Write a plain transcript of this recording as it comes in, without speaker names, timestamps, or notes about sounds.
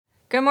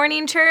Good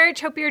morning, church.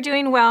 Hope you're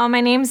doing well.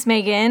 My name's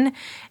Megan,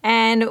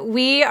 and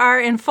we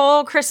are in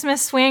full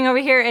Christmas swing over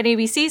here at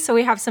ABC, so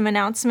we have some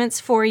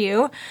announcements for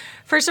you.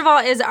 First of all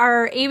is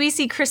our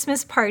ABC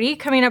Christmas party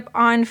coming up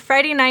on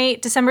Friday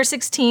night, December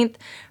 16th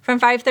from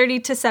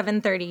 5:30 to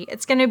 7:30.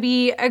 It's going to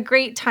be a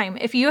great time.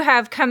 If you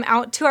have come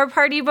out to our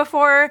party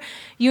before,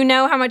 you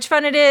know how much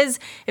fun it is.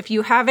 If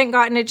you haven't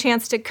gotten a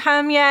chance to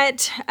come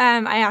yet,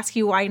 I ask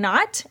you why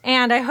not,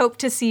 and I hope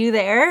to see you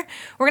there.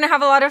 We're going to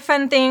have a lot of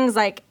fun things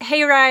like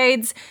hay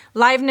rides,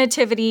 live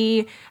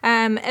nativity,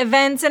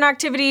 events and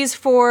activities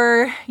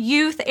for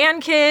youth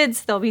and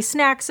kids. There'll be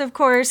snacks, of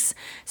course.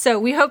 So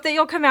we hope that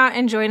you'll come out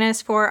and join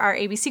us for our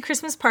ABC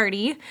Christmas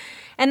party.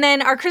 And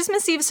then our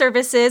Christmas Eve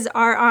services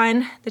are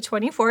on the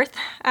 24th,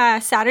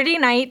 Saturday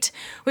night.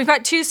 We've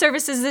got 2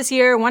 services this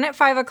year, one at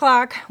 5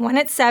 o'clock, one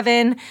at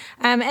 7.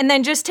 And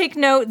then just take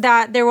note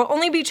that there will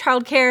only be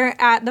childcare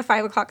at the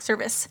 5 o'clock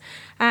service.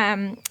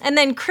 And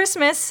then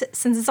Christmas,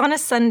 since it's on a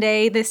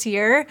Sunday this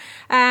year,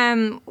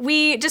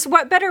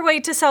 what better way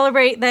to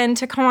celebrate than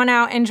to come on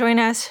out and join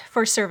us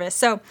for service.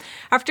 So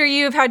after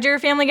you've had your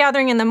family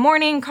gathering in the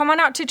morning, come on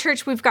out to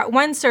church. We've got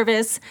one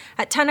service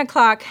at 10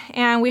 o'clock,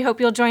 and we hope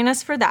you'll join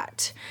us for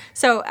that.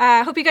 So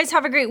I hope you guys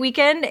have a great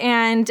weekend,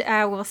 and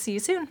we'll see you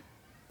soon.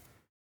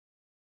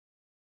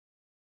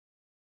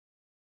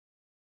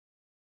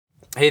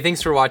 Hey,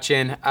 thanks for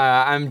watching.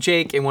 I'm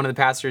Jake and one of the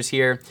pastors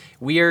here.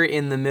 We are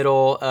in the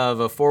middle of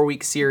a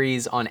 4-week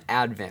series on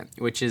Advent,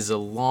 which is a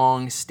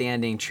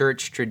long-standing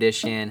church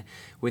tradition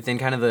within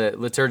kind of the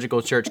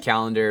liturgical church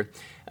calendar,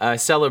 a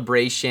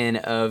celebration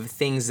of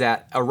things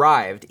that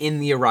arrived in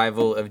the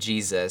arrival of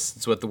Jesus.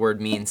 That's what the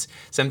word means.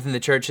 Something the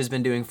church has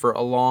been doing for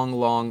a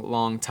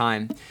long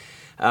time.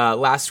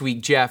 Last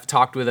week, Jeff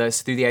talked with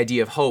us through the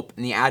idea of hope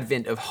and the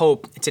advent of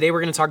hope. Today,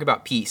 we're going to talk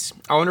about peace.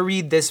 I want to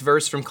read this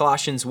verse from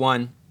Colossians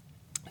 1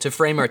 to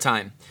frame our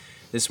time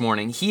this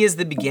morning. He is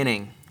the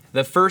beginning,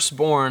 the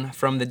firstborn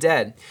from the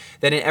dead,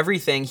 that in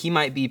everything he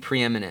might be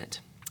preeminent.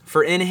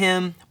 For in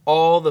him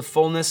all the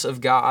fullness of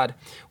God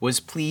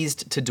was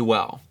pleased to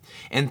dwell,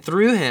 and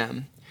through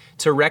him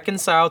to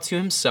reconcile to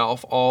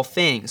himself all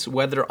things,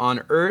 whether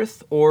on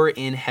earth or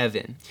in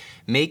heaven,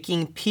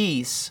 making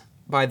peace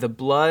by the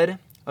blood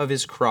of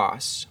his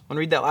cross. I want to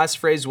read that last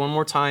phrase one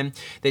more time,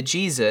 that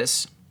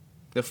Jesus,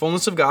 the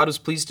fullness of God, was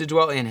pleased to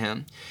dwell in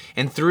him,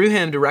 and through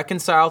him to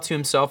reconcile to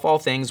himself all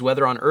things,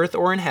 whether on earth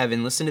or in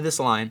heaven. Listen to this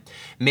line,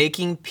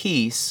 making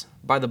peace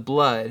by the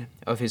blood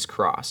of his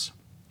cross.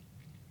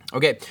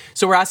 Okay,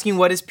 so we're asking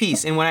what is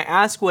peace? And when I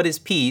ask what is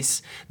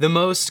peace, the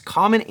most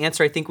common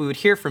answer I think we would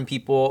hear from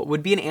people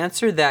would be an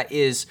answer that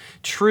is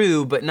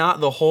true, but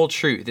not the whole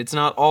truth. It's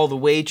not all the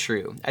way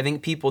true. I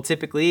think people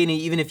typically, and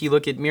even if you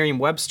look at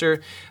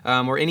Merriam-Webster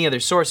or any other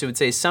source, it would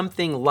say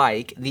something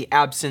like the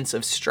absence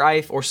of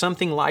strife or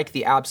something like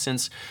the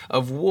absence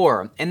of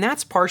war. And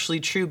that's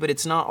partially true, but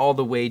it's not all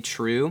the way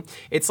true.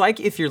 It's like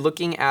if you're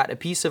looking at a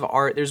piece of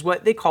art, there's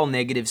what they call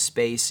negative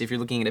space. If you're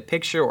looking at a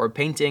picture or a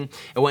painting,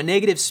 and what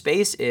negative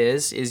space is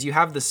you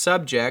have the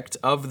subject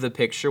of the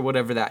picture,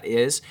 whatever that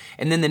is,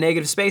 and then the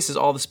negative space is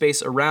all the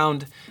space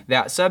around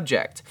that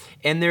subject.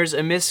 And there's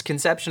a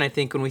misconception, I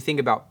think, when we think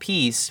about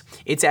peace.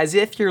 It's as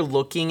if you're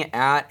looking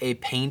at a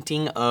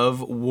painting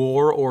of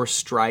war or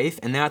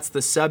strife, and that's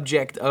the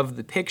subject of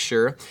the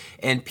picture,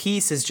 and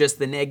peace is just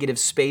the negative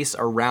space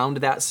around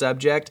that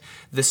subject,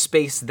 the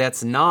space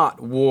that's not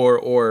war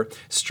or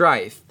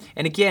strife.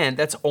 And again,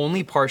 that's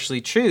only partially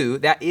true.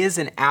 That is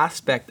an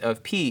aspect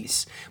of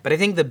peace. But I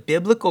think the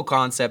biblical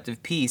concept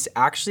of peace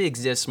actually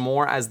exists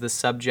more as the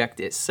subject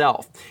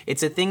itself.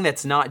 It's a thing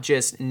that's not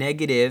just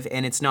negative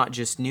and it's not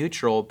just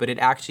neutral, but it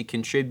actually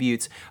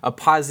contributes a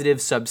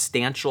positive,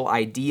 substantial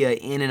idea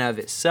in and of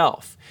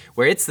itself,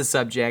 where it's the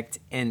subject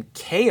and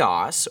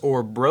chaos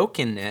or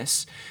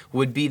brokenness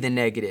would be the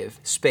negative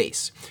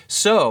space.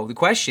 So the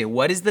question,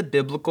 what is the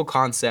biblical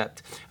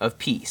concept of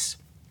peace?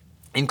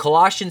 In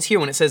Colossians here,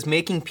 when it says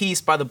making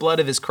peace by the blood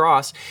of his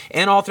cross,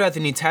 and all throughout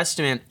the New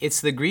Testament, it's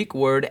the Greek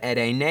word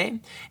eirene,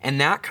 and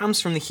that comes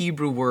from the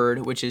Hebrew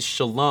word, which is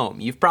shalom.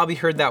 You've probably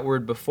heard that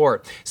word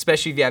before,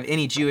 especially if you have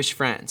any Jewish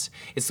friends.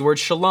 It's the word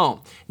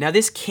shalom. Now,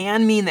 this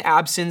can mean the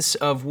absence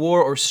of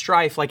war or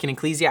strife, like in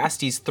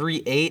Ecclesiastes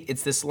 3:8.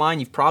 It's this line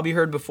you've probably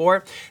heard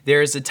before.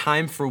 There is a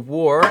time for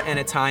war and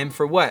a time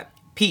for what?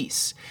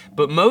 Peace.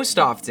 But most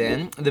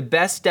often, the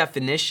best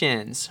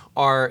definitions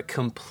are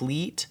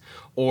complete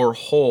or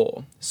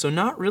whole. So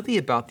not really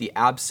about the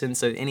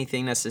absence of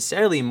anything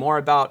necessarily, more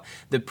about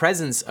the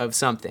presence of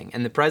something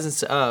and the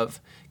presence of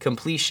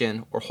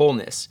completion or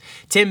wholeness.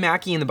 Tim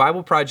Mackie in the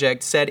Bible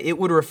Project said it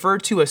would refer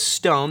to a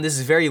stone. This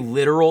is very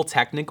literal,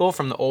 technical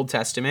from the Old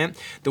Testament.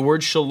 The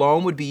word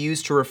shalom would be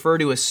used to refer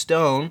to a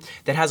stone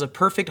that has a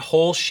perfect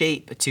whole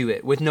shape to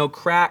it with no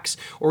cracks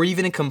or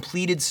even a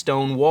completed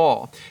stone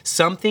wall.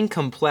 Something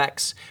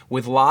complex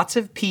with lots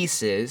of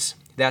pieces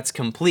that's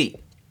complete.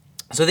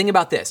 So think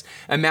about this.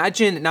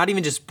 Imagine not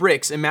even just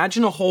bricks,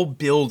 imagine a whole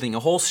building, a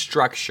whole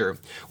structure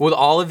with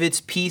all of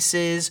its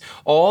pieces,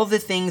 all the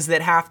things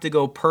that have to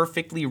go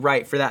perfectly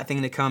right for that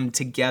thing to come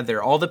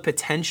together, all the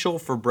potential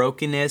for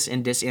brokenness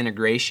and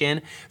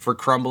disintegration, for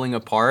crumbling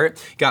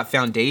apart. Got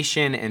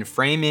foundation and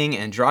framing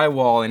and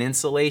drywall and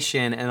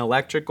insulation and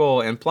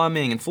electrical and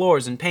plumbing and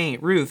floors and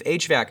paint, roof,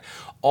 HVAC,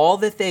 all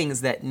the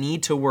things that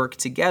need to work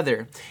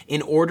together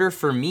in order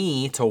for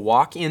me to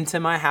walk into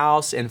my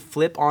house and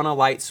flip on a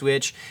light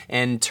switch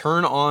and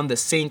turn on the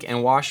sink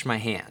and wash my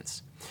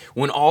hands.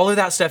 When all of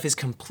that stuff is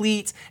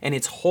complete and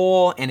it's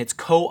whole and it's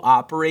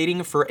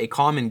cooperating for a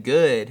common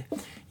good,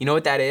 you know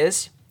what that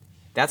is?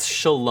 That's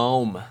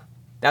shalom.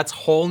 That's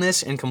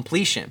wholeness and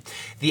completion.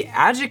 The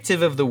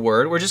adjective of the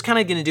word, we're just kind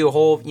of going to do a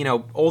whole,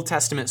 Old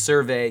Testament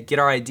survey, get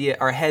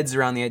our heads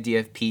around the idea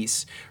of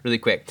peace really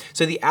quick.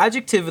 So the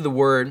adjective of the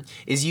word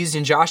is used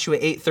in Joshua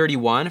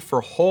 8:31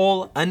 for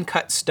whole,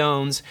 uncut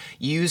stones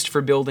used for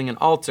building an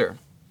altar.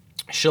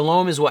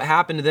 Shalom is what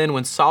happened then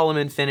when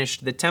Solomon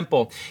finished the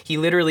temple. He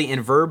literally,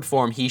 in verb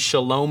form, he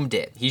shalomed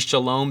it. He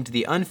shalomed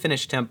the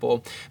unfinished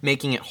temple,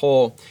 making it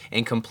whole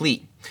and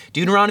complete.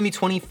 Deuteronomy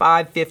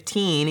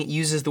 25:15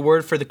 uses the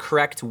word for the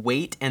correct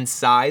weight and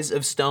size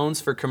of stones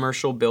for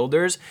commercial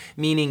builders,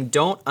 meaning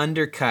don't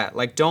undercut,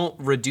 like don't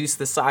reduce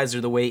the size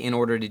or the weight in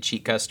order to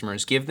cheat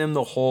customers. Give them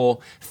the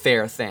whole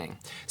fair thing.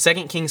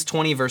 2 Kings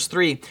 20 verse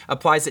 3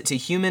 applies it to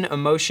human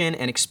emotion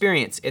and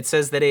experience. It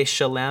says that a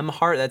shalem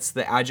heart, that's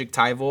the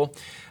adjectival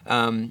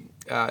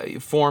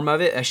form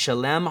of it, a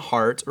shalem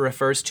heart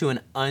refers to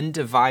an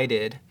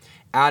undivided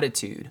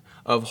attitude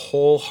of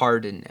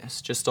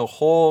wholeheartedness, just a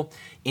whole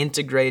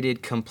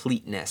integrated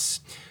completeness.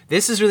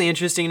 This is really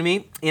interesting to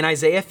me. In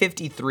Isaiah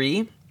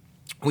 53,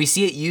 we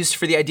see it used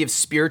for the idea of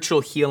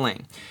spiritual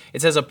healing.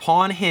 It says,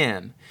 upon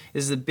him,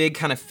 this is a big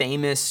kind of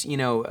famous,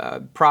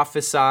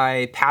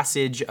 prophesy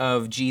passage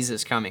of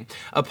Jesus coming.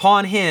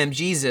 Upon him,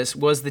 Jesus,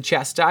 was the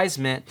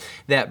chastisement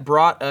that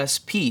brought us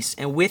peace.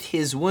 And with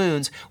his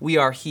wounds, we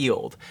are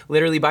healed.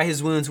 Literally, by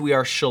his wounds, we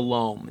are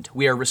shalomed.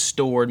 We are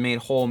restored, made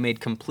whole, made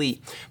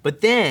complete.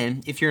 But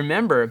then, if you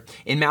remember,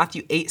 in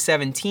Matthew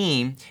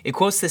 8:17, it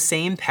quotes the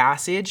same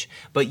passage,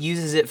 but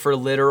uses it for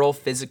literal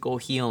physical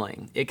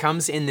healing. It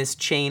comes in this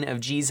chain of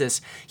Jesus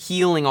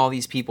healing all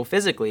these people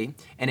physically,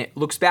 and it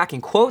looks back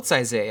and quotes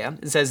Isaiah.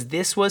 It says,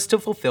 this was to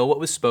fulfill what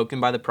was spoken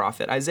by the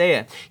prophet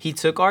Isaiah. He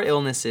took our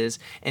illnesses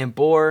and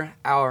bore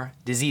our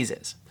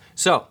diseases.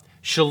 So,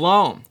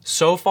 shalom,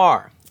 so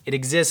far, it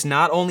exists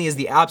not only as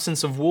the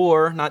absence of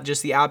war, not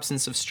just the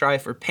absence of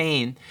strife or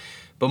pain,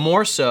 but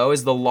more so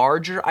as the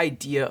larger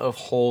idea of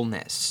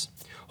wholeness.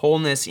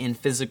 Wholeness in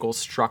physical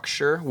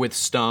structure with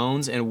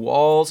stones and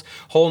walls,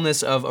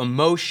 wholeness of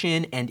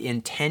emotion and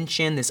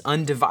intention, this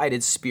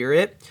undivided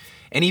spirit,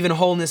 and even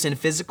wholeness in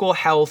physical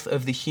health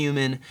of the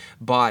human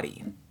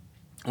body.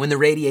 When the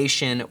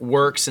radiation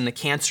works and the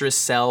cancerous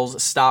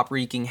cells stop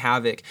wreaking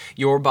havoc,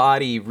 your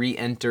body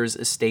re-enters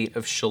a state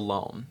of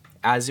shalom,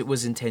 as it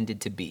was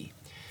intended to be.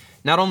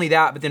 Not only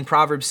that, but then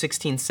Proverbs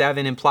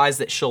 16:7 implies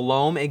that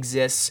shalom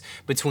exists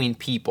between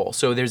people.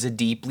 So there's a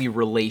deeply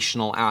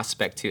relational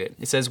aspect to it.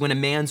 It says, when a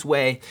man's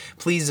way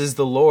pleases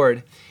the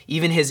Lord,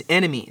 even his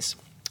enemies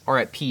are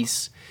at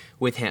peace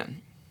with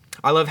him.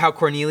 I love how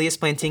Cornelius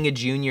Plantinga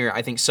Jr.,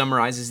 I think,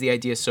 summarizes the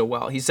idea so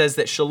well. He says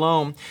that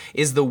shalom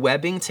is the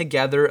webbing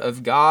together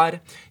of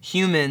God,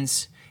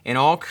 humans, and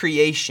all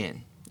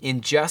creation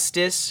in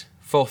justice,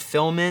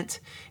 fulfillment,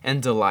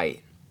 and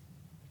delight.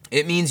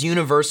 It means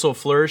universal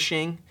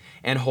flourishing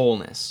and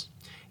wholeness.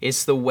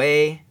 It's the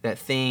way that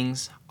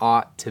things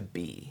ought to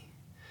be.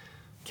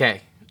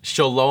 Okay,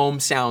 shalom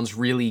sounds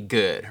really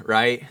good,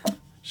 right?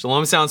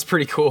 Shalom sounds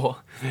pretty cool.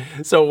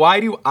 So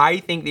why do I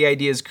think the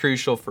idea is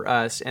crucial for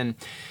us? And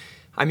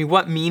I mean,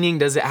 what meaning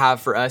does it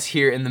have for us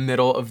here in the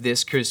middle of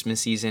this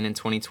Christmas season in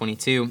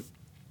 2022?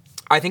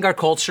 I think our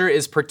culture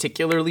is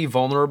particularly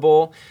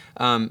vulnerable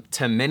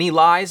to many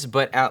lies,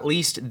 but at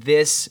least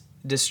this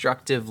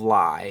destructive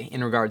lie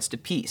in regards to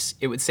peace.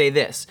 It would say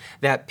this,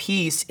 that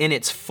peace in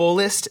its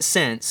fullest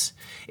sense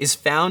is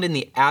found in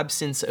the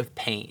absence of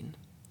pain,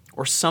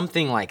 or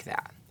something like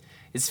that.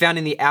 It's found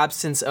in the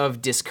absence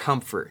of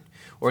discomfort,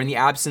 or in the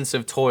absence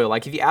of toil.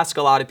 Like if you ask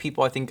a lot of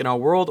people, I think in our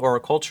world or our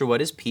culture,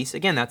 what is peace?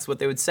 Again, that's what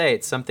they would say.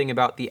 It's something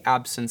about the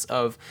absence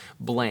of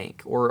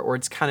blank, or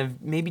it's kind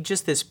of maybe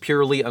just this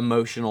purely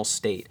emotional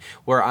state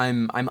where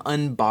I'm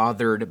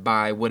unbothered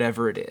by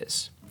whatever it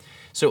is.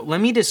 So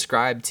let me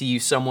describe to you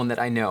someone that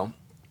I know.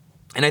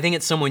 And I think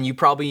it's someone you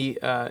probably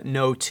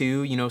know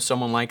too,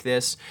 someone like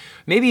this,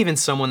 maybe even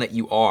someone that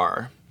you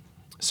are.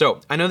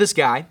 So I know this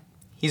guy.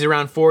 He's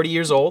around 40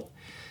 years old.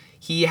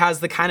 He has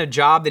the kind of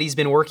job that he's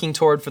been working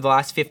toward for the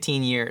last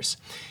 15 years.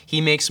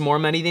 He makes more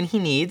money than he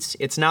needs.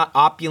 It's not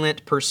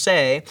opulent per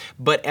se,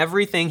 but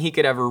everything he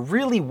could ever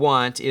really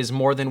want is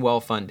more than well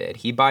funded.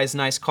 He buys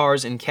nice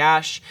cars in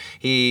cash.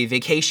 He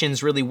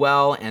vacations really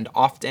well and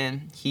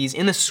often. He's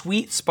in the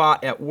sweet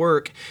spot at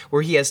work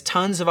where he has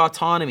tons of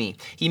autonomy.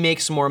 He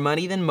makes more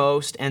money than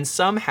most and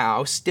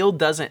somehow still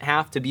doesn't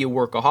have to be a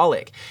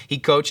workaholic. He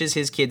coaches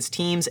his kids'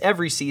 teams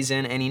every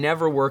season and he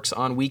never works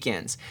on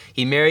weekends.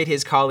 He married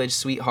his college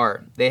sweetheart.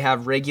 They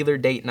have regular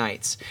date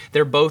nights.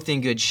 They're both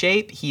in good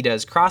shape. He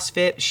does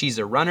CrossFit. She's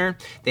a runner.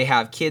 They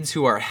have kids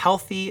who are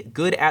healthy,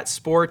 good at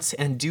sports,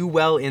 and do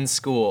well in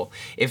school.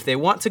 If they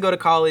want to go to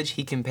college,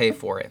 he can pay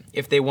for it.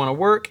 If they want to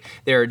work,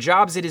 there are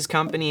jobs at his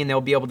company and they'll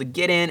be able to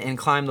get in and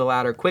climb the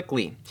ladder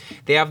quickly.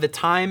 They have the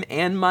time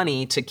and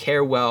money to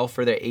care well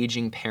for their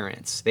aging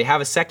parents. They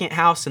have a second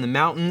house in the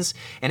mountains,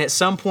 and at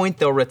some point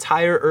they'll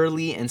retire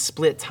early and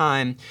split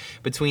time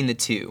between the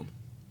two.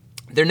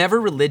 They're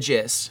never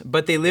religious,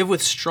 but they live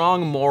with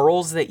strong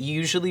morals that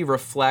usually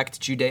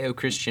reflect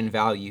Judeo-Christian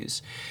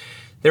values.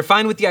 They're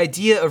fine with the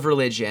idea of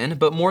religion,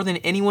 but more than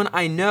anyone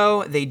I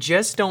know, they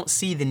just don't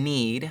see the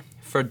need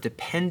for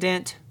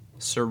dependent,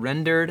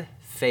 surrendered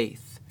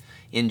faith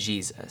in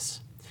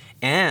Jesus.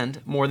 And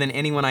more than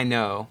anyone I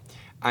know,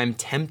 I'm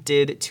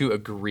tempted to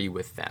agree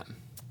with them.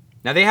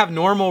 Now, they have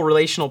normal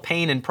relational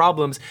pain and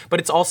problems, but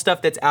it's all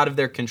stuff that's out of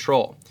their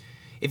control.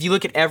 If you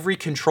look at every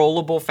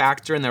controllable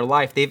factor in their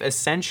life, they've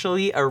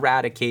essentially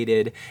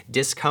eradicated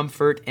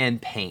discomfort and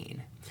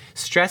pain.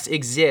 Stress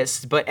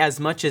exists, but as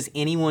much as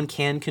anyone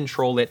can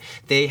control it,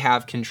 they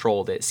have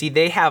controlled it. See,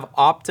 they have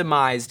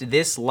optimized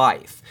this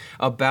life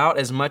about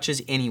as much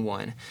as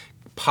anyone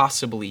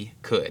possibly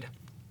could.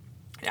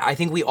 I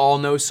think we all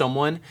know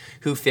someone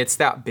who fits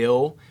that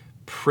bill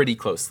pretty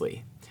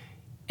closely.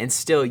 And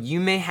still,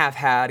 you may have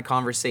had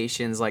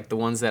conversations like the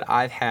ones that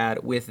I've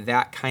had with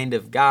that kind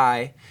of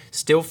guy.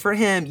 Still, for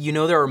him,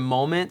 there are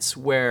moments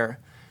where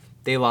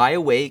they lie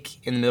awake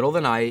in the middle of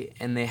the night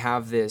and they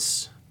have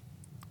this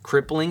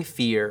crippling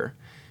fear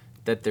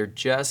that they're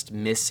just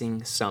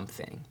missing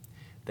something.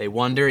 They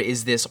wonder,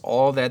 is this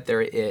all that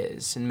there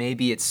is? And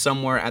maybe it's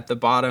somewhere at the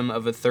bottom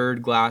of a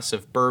third glass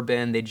of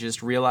bourbon. They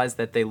just realize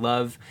that they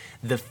love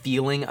the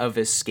feeling of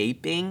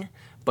escaping,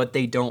 but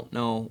they don't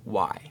know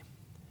why.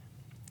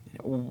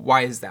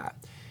 Why is that?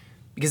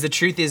 Because the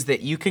truth is that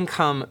you can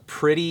come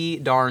pretty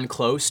darn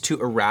close to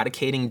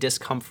eradicating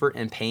discomfort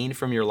and pain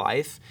from your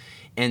life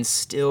and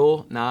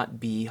still not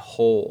be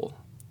whole,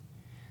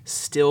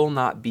 still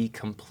not be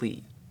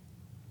complete.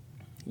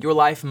 Your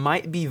life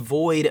might be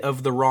void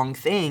of the wrong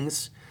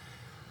things,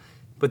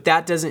 but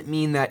that doesn't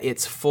mean that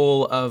it's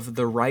full of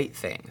the right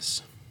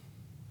things.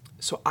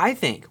 So I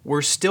think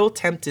we're still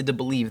tempted to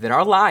believe that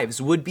our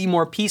lives would be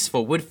more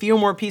peaceful, would feel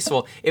more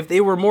peaceful if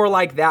they were more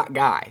like that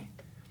guy.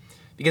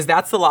 Because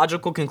that's the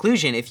logical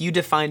conclusion if you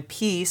define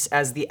peace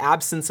as the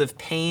absence of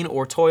pain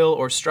or toil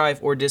or strife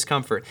or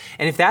discomfort.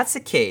 And if that's the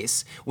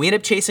case, we end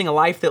up chasing a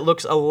life that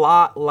looks a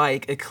lot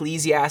like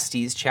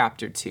Ecclesiastes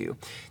chapter 2.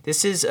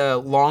 This is a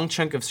long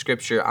chunk of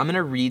scripture. I'm going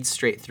to read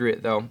straight through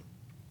it, though.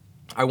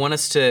 I want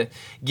us to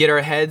get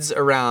our heads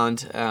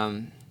around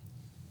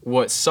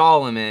what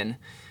Solomon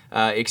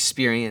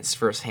experienced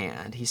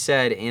firsthand. I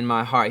said in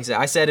my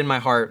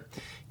heart,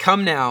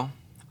 "Come now,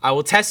 I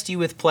will test you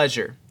with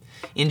pleasure.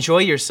 Enjoy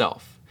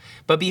yourself.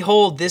 But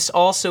behold, this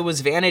also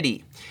was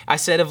vanity. I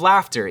said of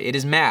laughter, it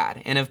is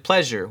mad, and of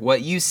pleasure,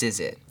 what use is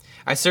it?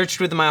 I searched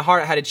with my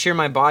heart how to cheer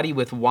my body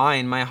with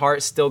wine, my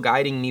heart still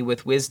guiding me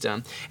with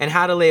wisdom, and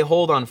how to lay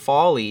hold on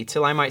folly,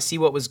 till I might see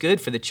what was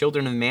good for the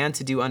children of man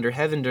to do under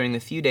heaven during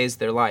the few days of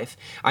their life.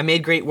 I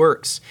made great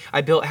works.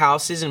 I built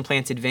houses and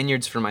planted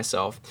vineyards for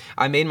myself.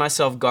 I made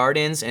myself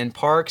gardens and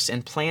parks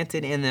and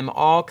planted in them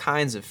all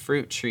kinds of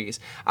fruit trees.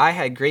 I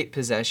had great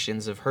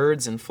possessions of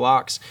herds and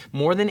flocks,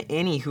 more than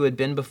any who had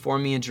been before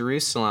me in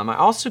Jerusalem. I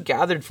also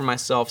gathered for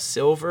myself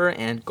silver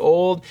and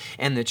gold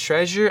and the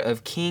treasure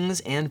of kings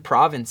and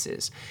provinces.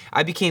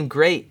 I became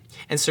great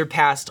and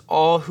surpassed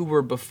all who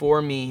were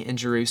before me in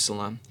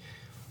Jerusalem.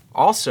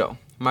 Also,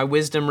 my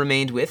wisdom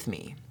remained with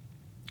me."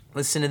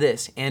 Listen to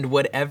this. "And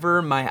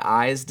whatever my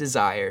eyes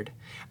desired,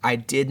 I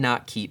did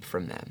not keep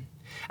from them.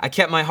 I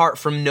kept my heart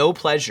from no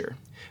pleasure,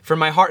 for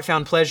my heart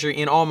found pleasure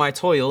in all my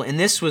toil, and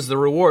this was the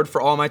reward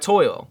for all my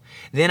toil.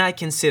 Then I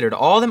considered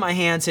all that my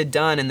hands had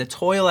done and the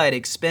toil I had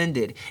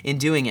expended in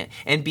doing it,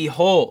 and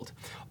behold,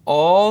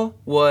 all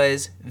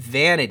was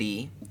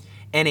vanity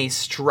and a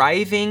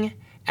striving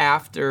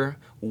after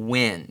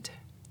wind,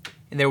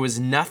 and there was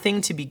nothing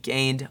to be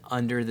gained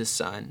under the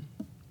sun."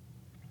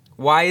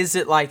 Why is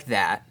it like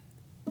that?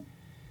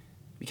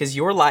 Because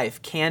your life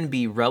can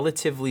be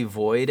relatively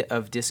void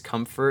of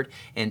discomfort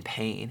and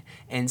pain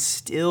and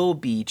still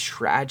be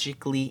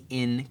tragically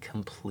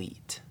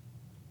incomplete.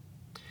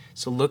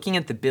 So looking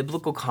at the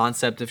biblical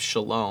concept of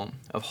shalom,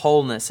 of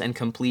wholeness and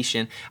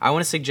completion, I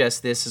want to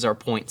suggest this as our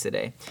point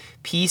today.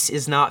 Peace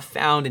is not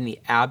found in the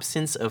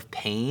absence of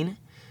pain,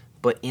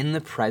 but in the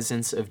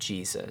presence of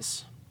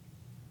Jesus.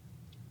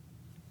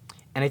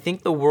 And I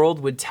think the world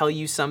would tell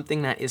you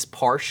something that is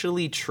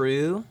partially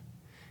true,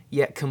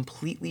 yet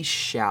completely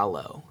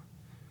shallow.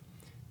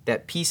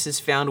 That peace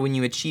is found when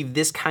you achieve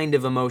this kind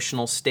of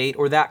emotional state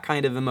or that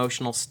kind of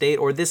emotional state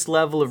or this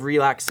level of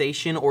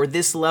relaxation or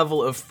this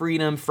level of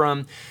freedom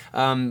from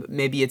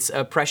maybe it's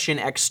oppression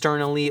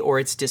externally or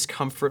it's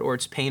discomfort or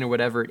it's pain or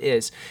whatever it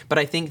is. But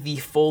I think the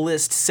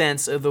fullest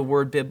sense of the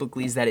word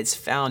biblically is that it's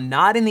found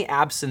not in the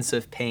absence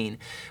of pain,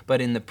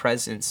 but in the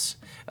presence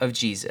of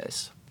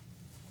Jesus.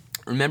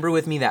 Remember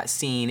with me that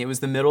scene. It was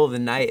the middle of the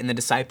night and the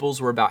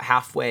disciples were about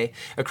halfway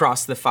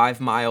across the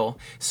 5-mile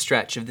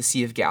stretch of the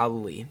Sea of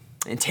Galilee.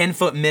 And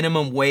 10-foot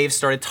minimum waves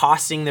started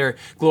tossing their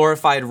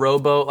glorified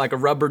rowboat like a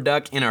rubber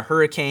duck in a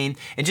hurricane.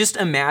 And just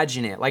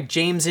imagine it, like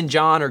James and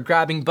John are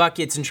grabbing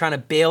buckets and trying to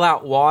bail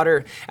out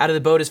water out of the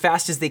boat as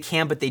fast as they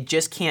can, but they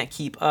just can't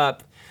keep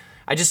up.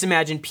 I just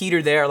imagine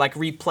Peter there like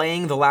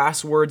replaying the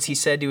last words he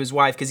said to his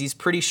wife because he's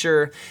pretty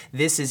sure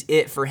this is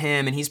it for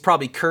him. And he's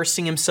probably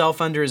cursing himself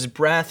under his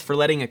breath for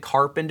letting a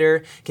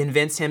carpenter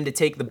convince him to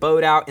take the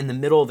boat out in the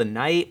middle of the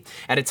night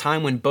at a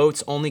time when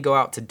boats only go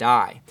out to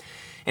die.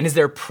 And as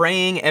they're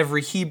praying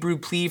every Hebrew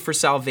plea for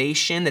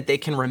salvation that they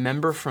can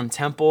remember from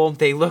temple,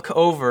 they look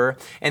over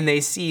and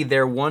they see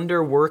their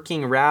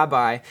wonder-working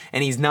rabbi,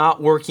 and he's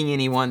not working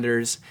any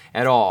wonders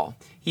at all.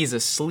 He's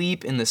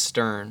asleep in the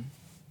stern.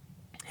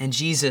 And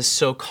Jesus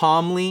so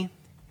calmly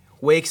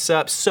wakes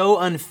up, so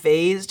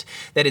unfazed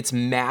that it's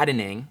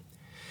maddening.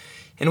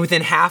 And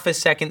within half a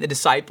second, the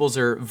disciples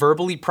are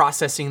verbally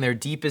processing their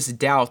deepest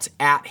doubts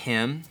at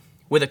him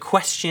with a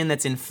question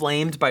that's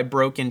inflamed by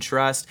broken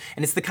trust.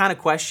 And it's the kind of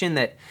question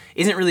that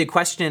isn't really a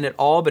question at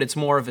all, but it's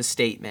more of a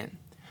statement.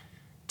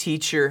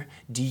 Teacher,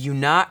 do you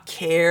not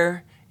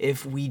care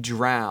if we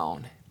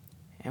drown?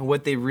 And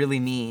what they really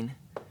mean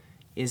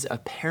is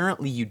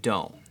apparently you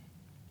don't.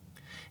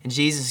 And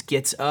Jesus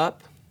gets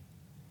up,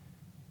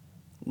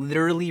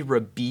 literally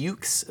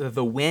rebukes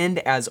the wind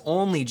as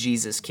only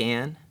Jesus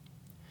can.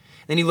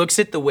 Then he looks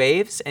at the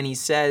waves and he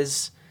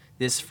says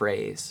this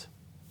phrase,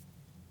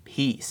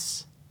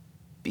 peace.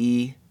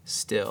 Be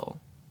still.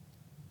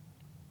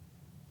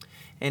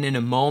 And in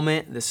a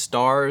moment, the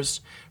stars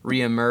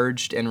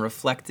reemerged and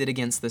reflected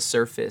against the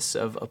surface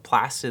of a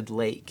placid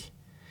lake.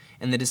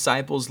 And the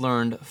disciples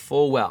learned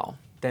full well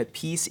that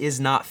peace is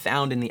not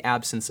found in the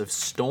absence of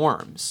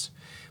storms,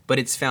 but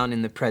it's found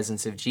in the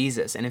presence of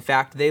Jesus. And in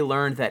fact, they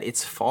learned that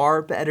it's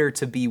far better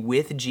to be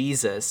with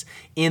Jesus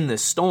in the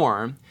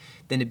storm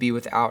than to be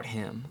without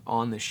him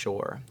on the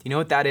shore. You know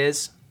what that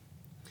is?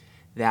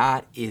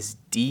 That is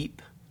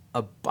deep,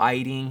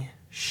 abiding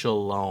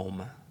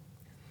shalom.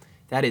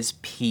 That is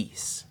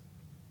peace,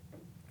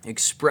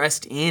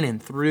 expressed in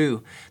and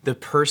through the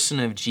person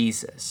of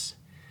Jesus.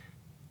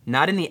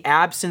 Not in the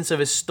absence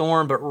of a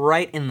storm, but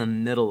right in the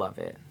middle of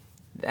it.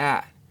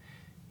 That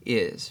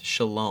is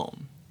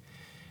shalom.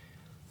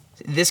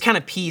 This kind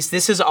of peace,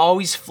 this has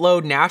always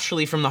flowed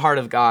naturally from the heart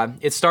of God.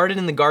 It started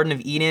in the Garden of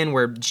Eden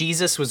where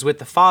Jesus was with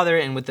the Father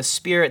and with the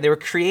Spirit. They were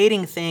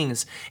creating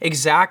things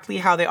exactly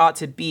how they ought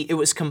to be. It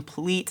was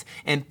complete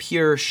and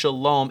pure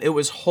shalom. It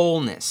was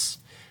wholeness,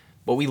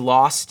 but we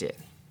lost it,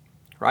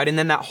 right? And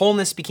then that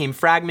wholeness became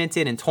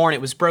fragmented and torn. It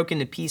was broken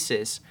to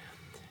pieces.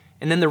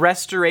 And then the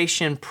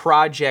restoration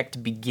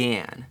project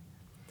began.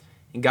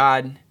 And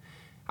God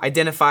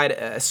identified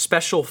a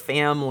special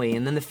family,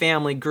 and then the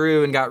family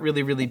grew and got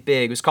really, really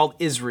big. It was called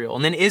Israel.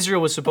 And then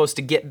Israel was supposed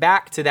to get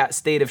back to that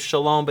state of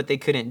shalom, but they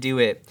couldn't do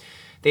it.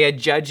 They had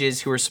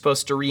judges who were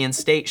supposed to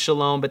reinstate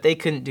shalom, but they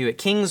couldn't do it.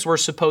 Kings were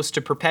supposed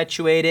to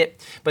perpetuate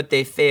it, but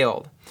they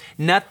failed.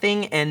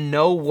 Nothing and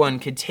no one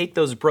could take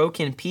those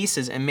broken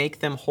pieces and make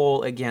them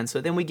whole again. So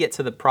then we get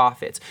to the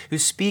prophets who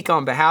speak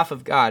on behalf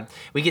of God.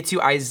 We get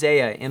to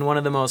Isaiah in one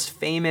of the most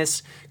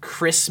famous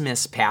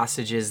Christmas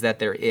passages that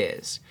there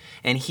is.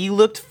 And he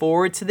looked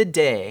forward to the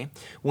day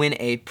when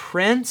a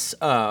prince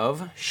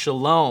of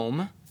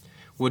shalom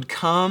would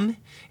come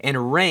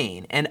and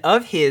reign. And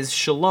of his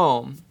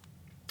shalom,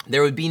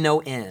 there would be no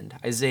end.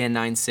 Isaiah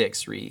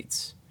 9:6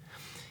 reads.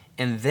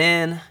 And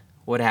then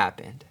what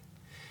happened?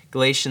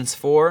 Galatians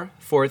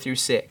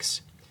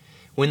 4:4-6.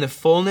 When the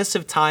fullness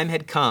of time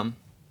had come,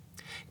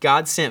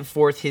 God sent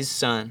forth his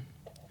son,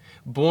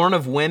 born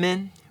of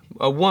women,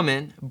 a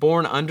woman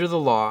born under the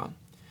law,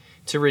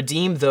 to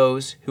redeem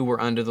those who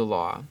were under the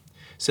law,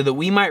 so that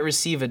we might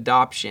receive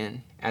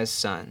adoption as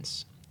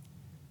sons.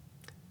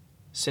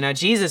 So now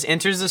Jesus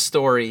enters the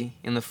story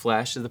in the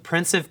flesh, the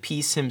Prince of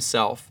Peace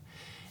himself,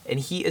 and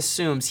he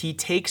assumes he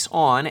takes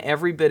on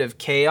every bit of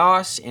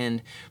chaos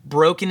and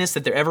brokenness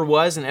that there ever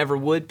was and ever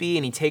would be,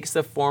 and he takes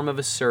the form of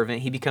a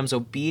servant. He becomes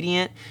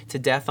obedient to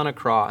death on a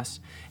cross.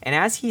 And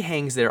as he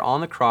hangs there on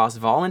the cross,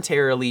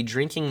 voluntarily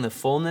drinking the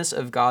fullness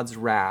of God's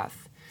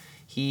wrath,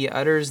 he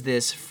utters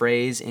this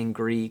phrase in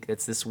Greek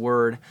that's this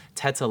word,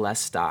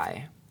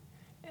 tetelestai.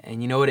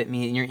 And you know what it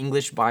means? In your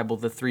English Bible,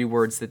 the three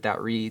words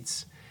that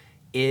reads,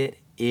 it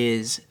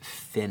is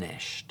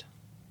finished.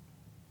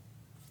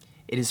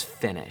 It is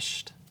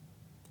finished.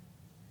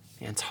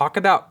 And talk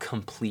about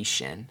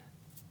completion.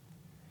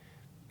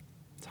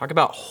 Talk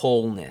about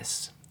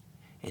wholeness.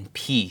 and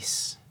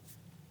peace.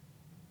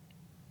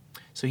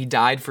 So he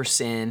died for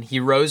sin. He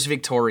rose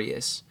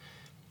victorious.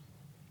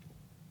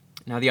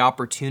 Now the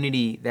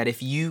opportunity that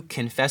if you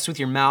confess with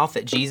your mouth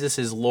that Jesus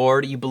is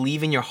Lord, you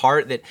believe in your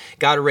heart that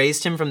God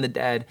raised him from the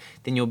dead,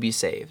 then you'll be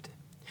saved.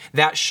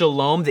 That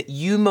shalom that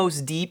you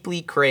most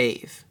deeply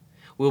crave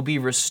will be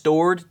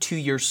restored to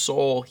your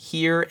soul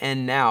here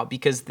and now,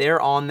 because there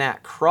on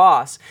that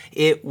cross,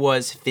 it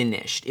was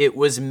finished. It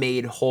was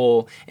made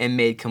whole and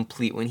made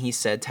complete when he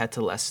said,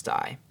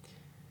 tetelestai.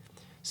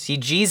 See,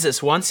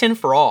 Jesus, once and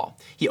for all,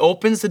 he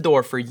opens the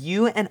door for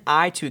you and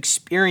I to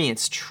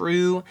experience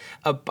true,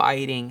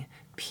 abiding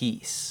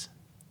peace,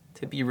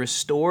 to be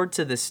restored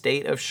to the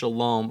state of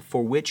shalom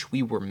for which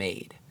we were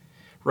made.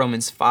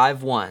 Romans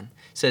 5:1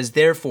 says,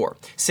 therefore,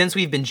 since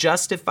we've been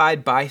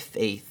justified by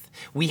faith,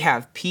 we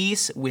have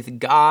peace with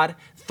God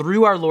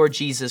through our Lord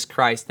Jesus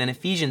Christ. Then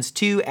Ephesians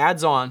 2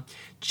 adds on,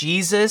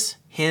 Jesus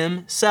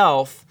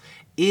himself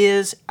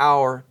is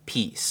our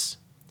peace.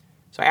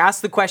 So I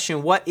asked the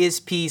question, what is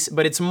peace?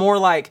 But it's more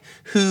like,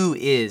 who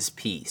is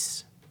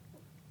peace?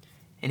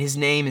 And his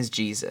name is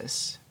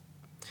Jesus.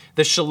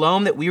 The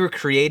shalom that we were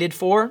created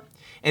for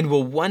and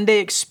will one day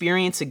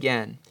experience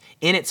again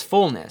in its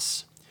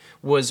fullness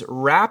was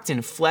wrapped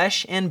in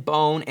flesh and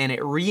bone, and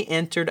it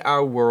re-entered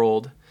our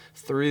world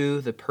through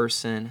the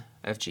person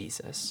of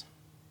Jesus.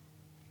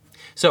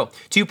 So,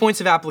 2 points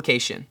of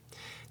application.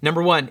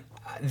 Number one,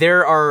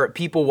 there are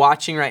people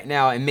watching right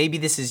now, and maybe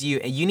this is you,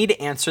 and you need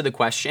to answer the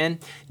question,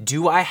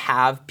 do I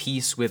have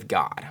peace with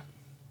God?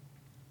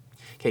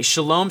 Okay,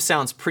 shalom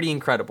sounds pretty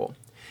incredible.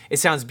 It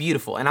sounds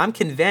beautiful, and I'm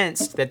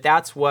convinced that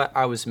that's what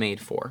I was made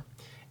for.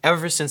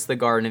 Ever since the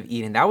Garden of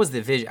Eden. That was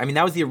the vision. I mean,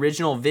 that was the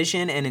original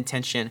vision and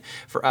intention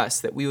for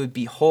us, that we would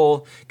be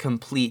whole,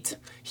 complete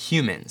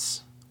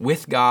humans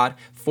with God,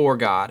 for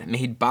God,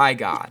 made by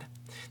God.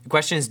 The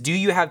question is, do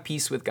you have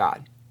peace with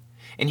God?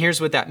 And here's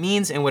what that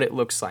means and what it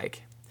looks like.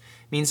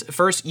 It means,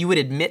 first, you would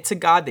admit to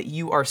God that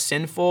you are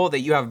sinful,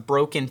 that you have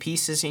broken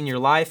pieces in your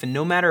life, and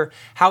no matter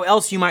how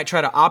else you might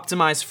try to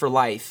optimize for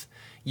life,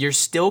 you're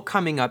still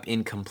coming up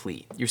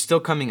incomplete. You're still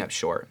coming up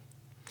short.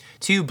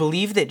 2,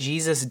 believe that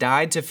Jesus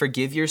died to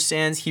forgive your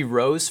sins. He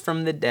rose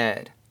from the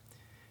dead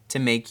to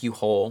make you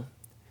whole,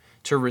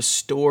 to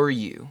restore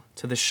you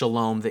to the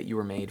shalom that you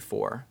were made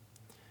for.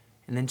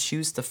 And then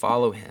choose to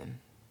follow him.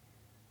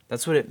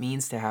 That's what it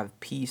means to have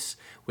peace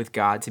with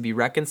God, to be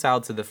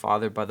reconciled to the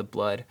Father by the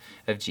blood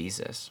of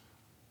Jesus.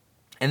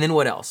 And then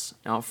what else?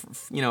 Now,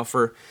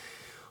 for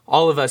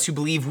all of us who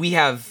believe we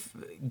have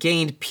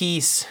gained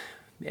peace,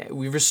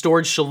 we've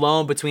restored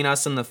shalom between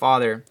us and the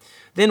Father,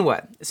 then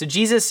what? So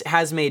Jesus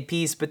has made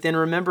peace, but then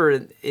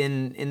remember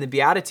in the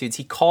Beatitudes,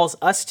 he calls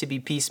us to be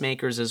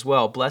peacemakers as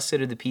well. Blessed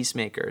are the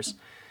peacemakers.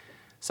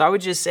 So I would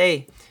just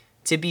say,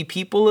 to be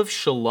people of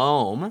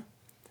shalom,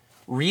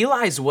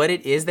 realize what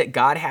it is that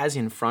God has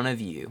in front of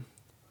you.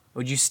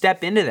 Would you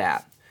step into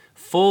that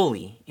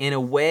fully in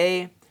a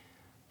way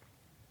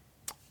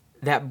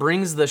that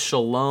brings the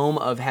shalom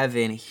of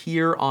heaven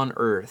here on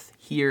earth,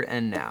 here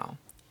and now?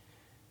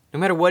 No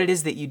matter what it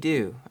is that you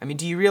do. I mean,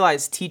 do you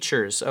realize,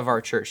 teachers of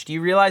our church, do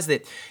you realize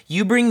that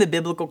you bring the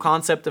biblical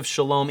concept of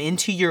shalom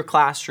into your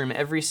classroom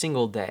every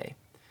single day?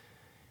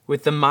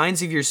 With the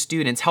minds of your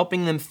students,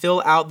 helping them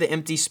fill out the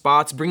empty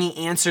spots, bringing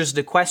answers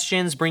to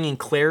questions, bringing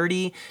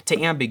clarity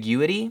to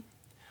ambiguity.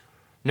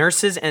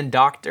 Nurses and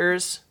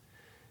doctors,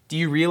 do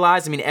you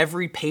realize,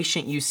 every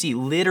patient you see,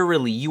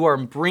 literally, you are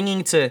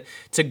bringing to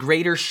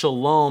greater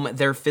shalom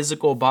their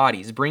physical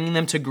bodies, bringing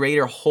them to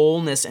greater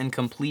wholeness and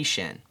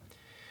completion.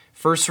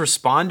 First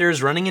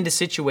responders running into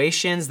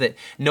situations that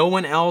no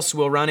one else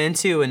will run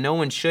into and no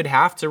one should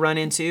have to run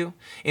into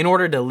in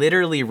order to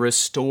literally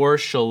restore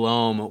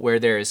shalom where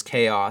there is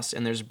chaos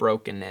and there's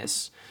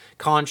brokenness.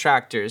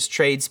 Contractors,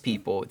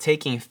 tradespeople,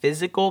 taking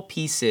physical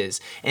pieces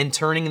and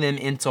turning them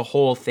into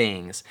whole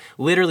things.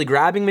 Literally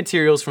grabbing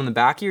materials from the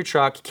back of your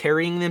truck,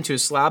 carrying them to a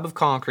slab of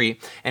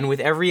concrete, and with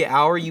every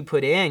hour you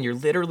put in, you're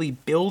literally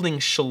building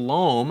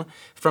shalom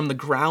from the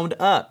ground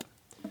up.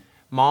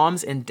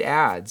 Moms and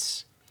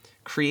dads,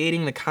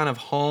 creating the kind of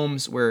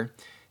homes where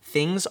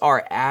things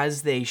are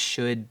as they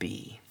should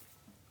be,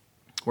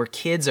 where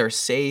kids are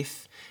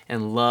safe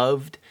and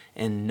loved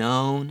and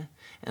known,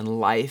 and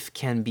life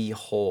can be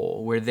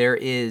whole, where there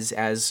is,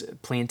 as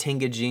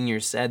Plantinga Jr.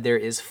 said, there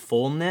is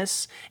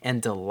fullness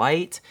and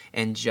delight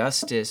and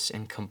justice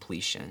and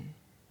completion.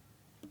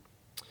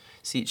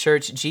 See,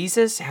 church,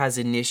 Jesus has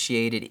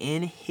initiated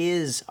in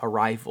his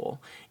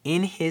arrival,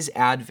 in his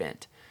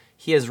advent,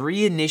 he has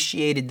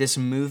reinitiated this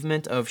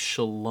movement of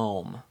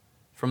shalom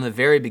from the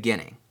very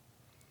beginning,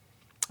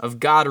 of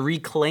God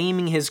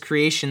reclaiming his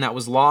creation that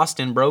was lost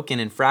and broken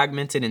and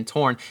fragmented and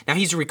torn. Now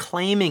he's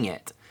reclaiming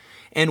it.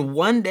 And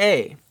one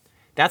day,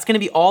 that's going to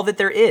be all that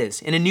there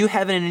is. In a new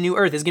heaven and a new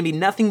earth, there's going to be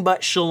nothing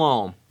but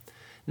shalom.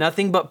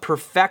 Nothing but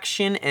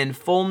perfection and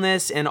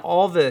fullness, and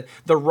all the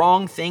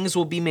wrong things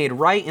will be made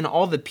right, and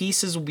all the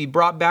pieces will be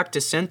brought back to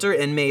center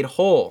and made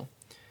whole.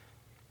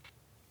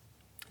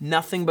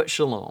 Nothing but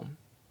shalom.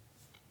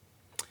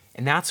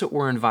 And that's what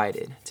we're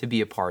invited to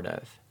be a part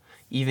of,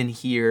 even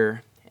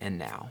here and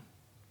now.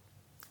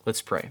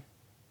 Let's pray.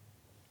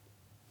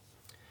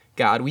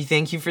 God, we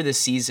thank you for this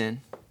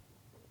season.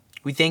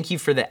 We thank you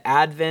for the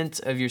advent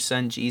of your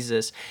Son,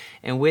 Jesus,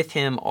 and with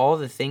him, all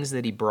the things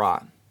that he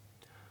brought,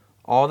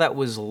 all that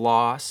was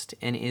lost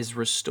and is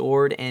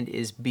restored and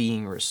is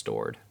being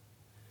restored.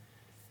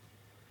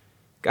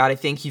 God, I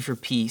thank you for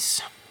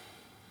peace.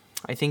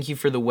 I thank you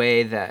for the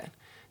way that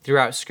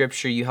throughout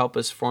Scripture you help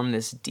us form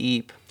this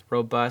deep,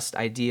 robust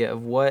idea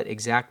of what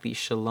exactly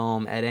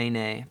shalom,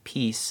 eirene,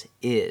 peace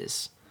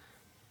is.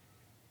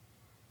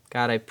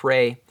 God, I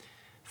pray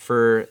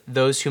for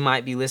those who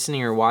might be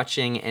listening or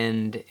watching,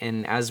 and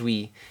as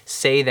we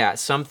say that,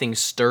 something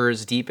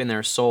stirs deep in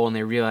their soul and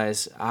they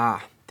realize,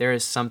 there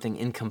is something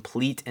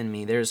incomplete in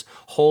me. There's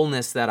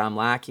wholeness that I'm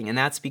lacking, and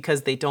that's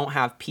because they don't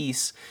have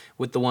peace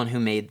with the one who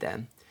made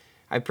them.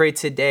 I pray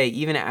today,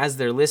 even as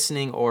they're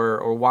listening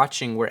or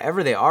watching,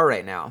 wherever they are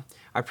right now,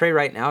 I pray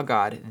right now,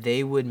 God,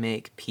 they would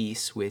make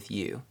peace with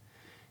you.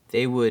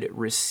 They would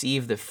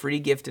receive the free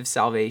gift of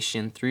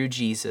salvation through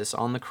Jesus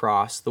on the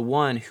cross, the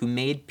one who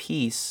made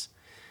peace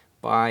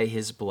by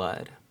his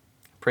blood.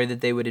 Pray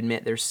that they would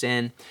admit their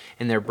sin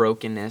and their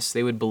brokenness.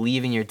 They would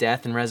believe in your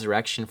death and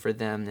resurrection for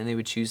them, and they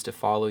would choose to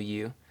follow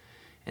you,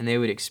 and they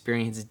would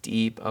experience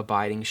deep,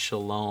 abiding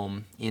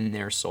shalom in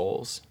their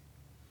souls.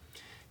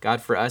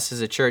 God, for us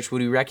as a church,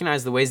 would we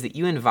recognize the ways that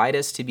you invite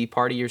us to be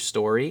part of your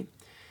story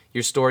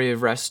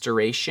of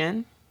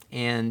restoration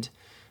and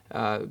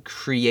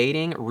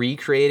recreating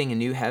a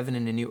new heaven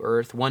and a new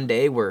earth, one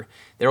day where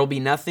there will be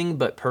nothing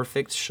but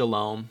perfect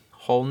shalom,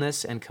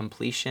 wholeness and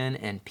completion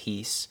and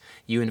peace.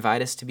 You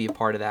invite us to be a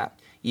part of that,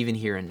 even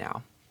here and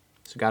now.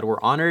 So God,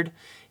 we're honored,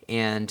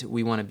 and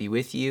we want to be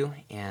with you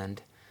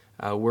and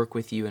work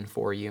with you and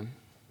for you.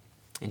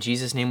 In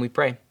Jesus' name we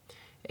pray.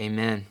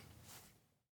 Amen.